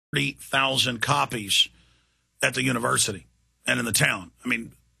30,000 copies at the university and in the town. I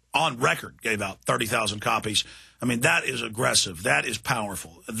mean, on record, gave out 30,000 copies. I mean, that is aggressive. That is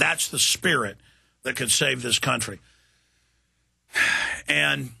powerful. That's the spirit that could save this country.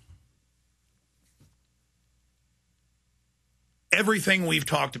 And everything we've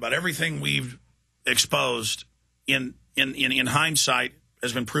talked about, everything we've exposed in hindsight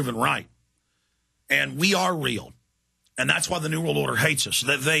has been proven right. And we are real. And that's why the New World Order hates us.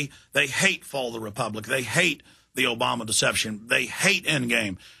 They hate Fall of the Republic. They hate the Obama deception. They hate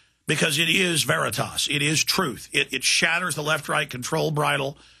Endgame because it is veritas. It is truth. It shatters the left-right control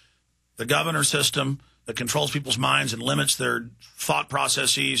bridle, the governor system that controls people's minds and limits their thought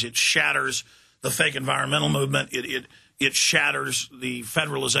processes. It shatters the fake environmental movement. It shatters the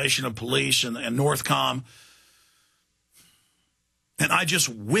federalization of police and Northcom. And I just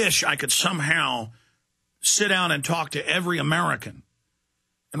wish I could somehow sit down and talk to every American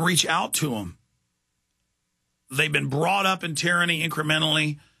and reach out to them. They've been brought up in tyranny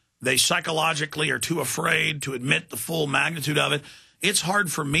incrementally. They psychologically are too afraid to admit the full magnitude of it. It's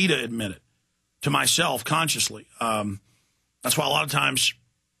hard for me to admit it to myself consciously. That's why a lot of times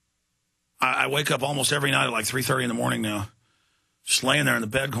I wake up almost every night at like 3:30 in the morning now, just laying there in the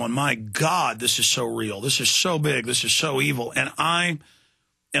bed going, my God, this is so real. This is so big. This is so evil. And I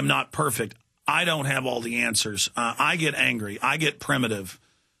am not perfect. I don't have all the answers. I get angry. I get primitive.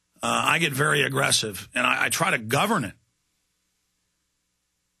 I get very aggressive. And I try to govern it.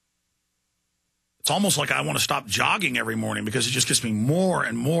 It's almost like I want to stop jogging every morning because it just gets me more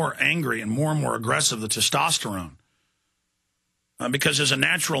and more angry and more aggressive, the testosterone. Because as a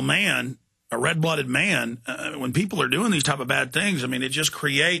natural man, a red-blooded man, when people are doing these type of bad things, I mean, it just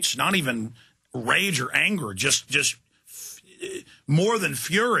creates not even rage or anger, just more than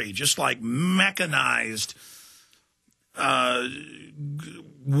fury, just like mechanized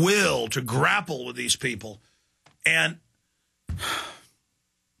will to grapple with these people. And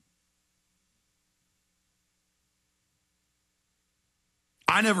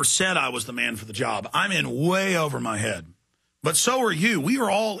I never said I was the man for the job. I'm in way over my head. But so are you. We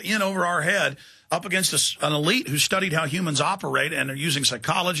are all in over our head up against an elite who studied how humans operate and are using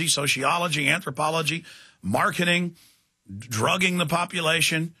psychology, sociology, anthropology, marketing, drugging the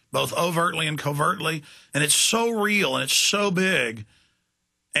population, both overtly and covertly. And it's so real and it's so big.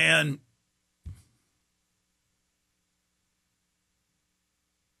 And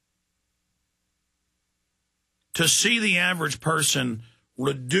to see the average person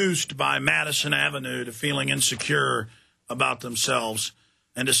reduced by Madison Avenue to feeling insecure about themselves,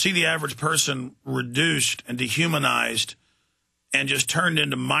 and to see the average person reduced and dehumanized and just turned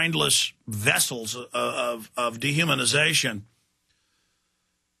into mindless vessels of dehumanization,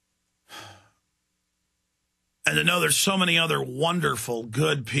 and to know there's so many other wonderful,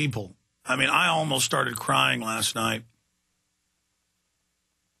 good people. I mean, I almost started crying last night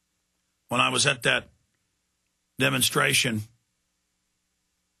when I was at that demonstration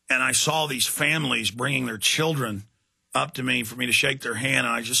and I saw these families bringing their children up to me for me to shake their hand,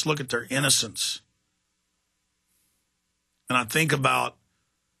 and I just look at their innocence. And I think about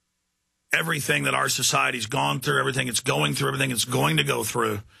everything that our society's gone through, everything it's going through, everything it's going to go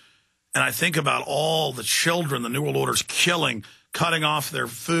through. And I think about all the children the New World Order's killing, cutting off their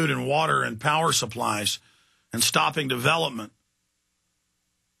food and water and power supplies and stopping development.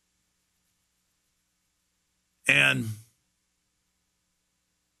 And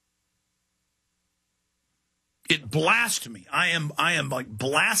it blasts me. I am like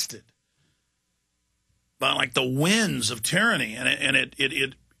blasted by like the winds of tyranny, and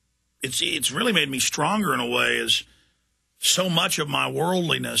it's really made me stronger in a way. As so much of my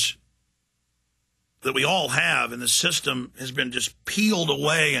worldliness that we all have in the system has been just peeled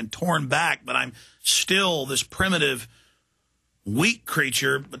away and torn back, but I'm still this primitive, weak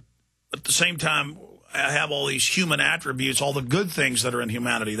creature. But at the same time, I have all these human attributes, all the good things that are in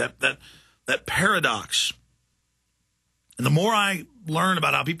humanity. That paradox. And the more I learn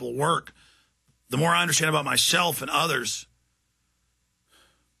about how people work, the more I understand about myself and others.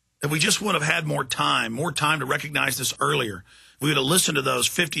 If we just would have had more time to recognize this earlier, we would have listened to those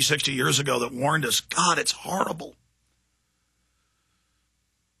 50, 60 years ago that warned us, God, it's horrible.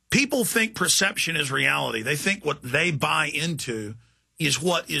 People think perception is reality. They think what they buy into is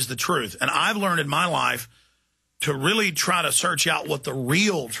what is the truth. And I've learned in my life to really try to search out what the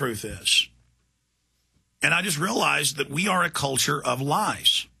real truth is. And I just realized that we are a culture of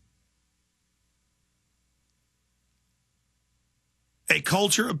lies. A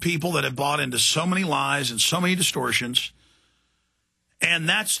culture of people that have bought into so many lies and so many distortions And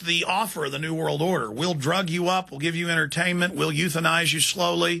that's the offer of the New World Order. We'll drug you up. We'll give you entertainment. We'll euthanize you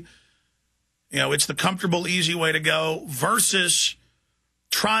slowly. You know, it's the comfortable, easy way to go versus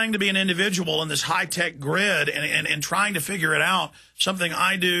trying to be an individual in this high-tech grid and trying to figure it out, something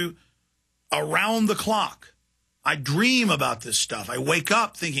I do around the clock. I dream about this stuff. I wake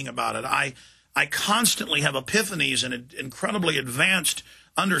up thinking about it. I constantly have epiphanies and incredibly advanced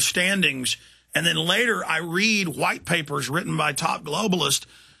understandings. And then later I read white papers written by top globalists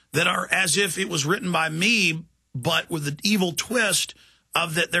that are as if it was written by me, but with the evil twist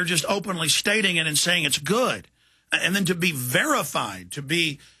of that they're just openly stating it and saying it's good. And then to be verified, to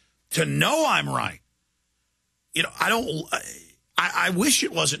know I'm right. You know, I wish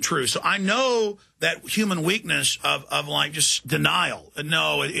it wasn't true. So I know that human weakness of like just denial.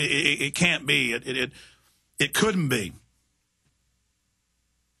 No, it can't be. It couldn't be.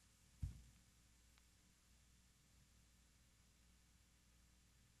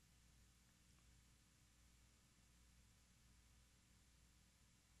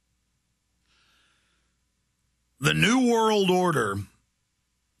 The New World Order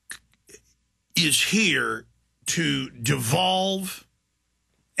is here to devolve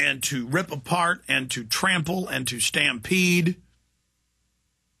and to rip apart and to trample and to stampede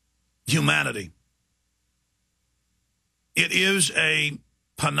humanity. It is a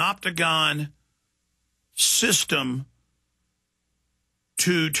panopticon system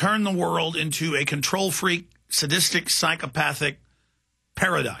to turn the world into a control freak, sadistic, psychopathic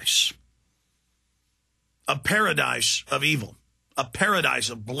paradise. A paradise of evil, a paradise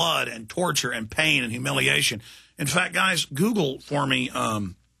of blood and torture and pain and humiliation. In fact, guys, Google for me,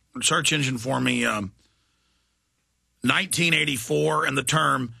 search engine for me, 1984 and the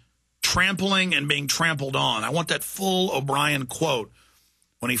term trampling and being trampled on. I want that full O'Brien quote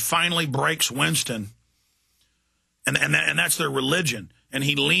when he finally breaks Winston, and that's their religion. And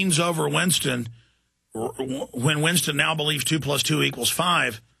he leans over Winston when Winston now believes 2 + 2 =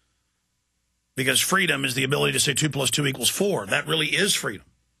 5. Because freedom is the ability to say 2 + 2 = 4. That really is freedom.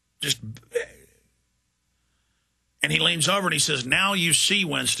 And he leans over and he says, now you see,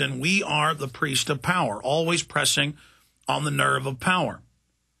 Winston, we are the priest of power, always pressing on the nerve of power.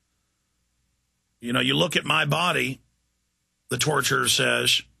 You know, you look at my body, the torturer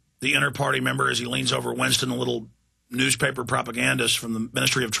says, the inner party member, as he leans over Winston, the little newspaper propagandist from the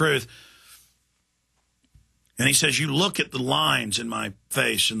Ministry of Truth. And he says, you look at the lines in my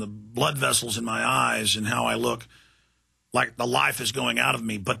face and the blood vessels in my eyes and how I look like the life is going out of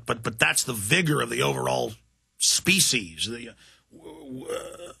me. But that's the vigor of the overall species,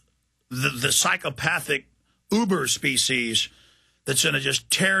 the psychopathic uber species that's going to just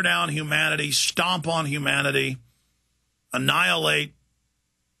tear down humanity, stomp on humanity, annihilate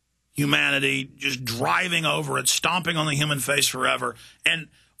humanity, just driving over it, stomping on the human face forever. And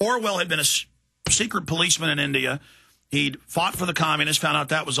Orwell had been a secret policeman in India. He'd fought for the communists, found out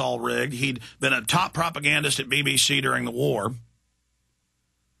that was all rigged. He'd been a top propagandist at BBC during the war.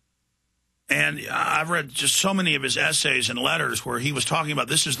 And I've read just so many of his essays and letters where he was talking about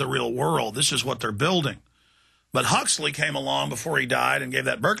this is the real world. This is what they're building. But Huxley came along before he died and gave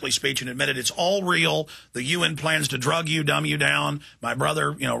that Berkeley speech and admitted it's all real. The UN plans to drug you, dumb you down. My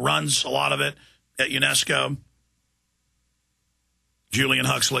brother, runs a lot of it at UNESCO. Julian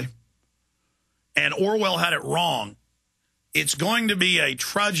Huxley. And Orwell had it wrong. It's going to be a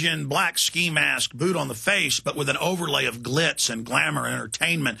trudging black ski mask, boot on the face, but with an overlay of glitz and glamour and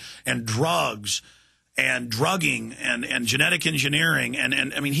entertainment and drugs and drugging and genetic engineering.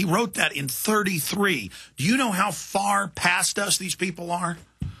 And I mean, he wrote that in 1933. Do you know how far past us these people are?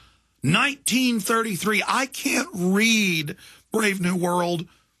 1933. I can't read Brave New World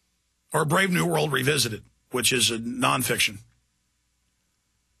or Brave New World Revisited, which is a nonfiction.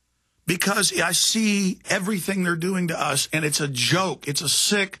 Because I see everything they're doing to us, and it's a joke. It's a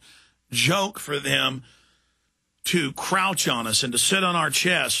sick joke for them to crouch on us and to sit on our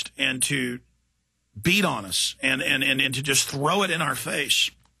chest and to beat on us and to just throw it in our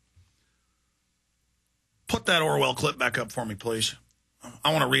face. Put that Orwell clip back up for me, please.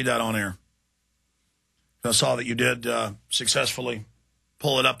 I want to read that on air. I saw that you did successfully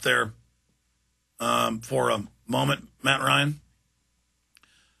pull it up there for a moment, Matt Ryan.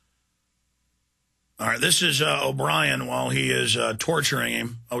 All right, this is O'Brien while he is torturing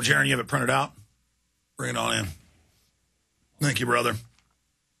him. Oh, Jaron, you have it printed out? Bring it on in. Thank you, brother.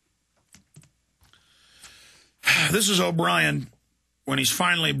 This is O'Brien when he's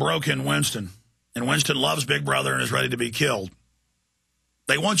finally broken Winston. And Winston loves Big Brother and is ready to be killed.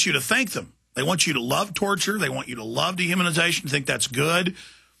 They want you to thank them. They want you to love torture. They want you to love dehumanization, think that's good.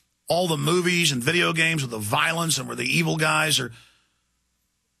 All the movies and video games with the violence and where the evil guys are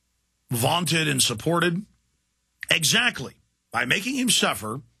vaunted and supported? Exactly. By making him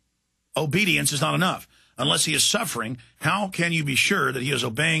suffer, obedience is not enough. Unless he is suffering, how can you be sure that he is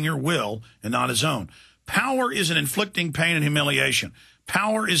obeying your will and not his own? Power is in inflicting pain and humiliation.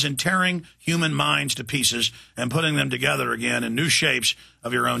 Power is in tearing human minds to pieces and putting them together again in new shapes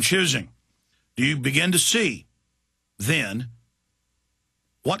of your own choosing. Do you begin to see, then,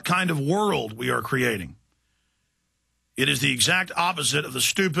 what kind of world we are creating? It is the exact opposite of the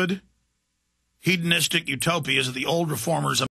stupid, hedonistic utopias of the old reformers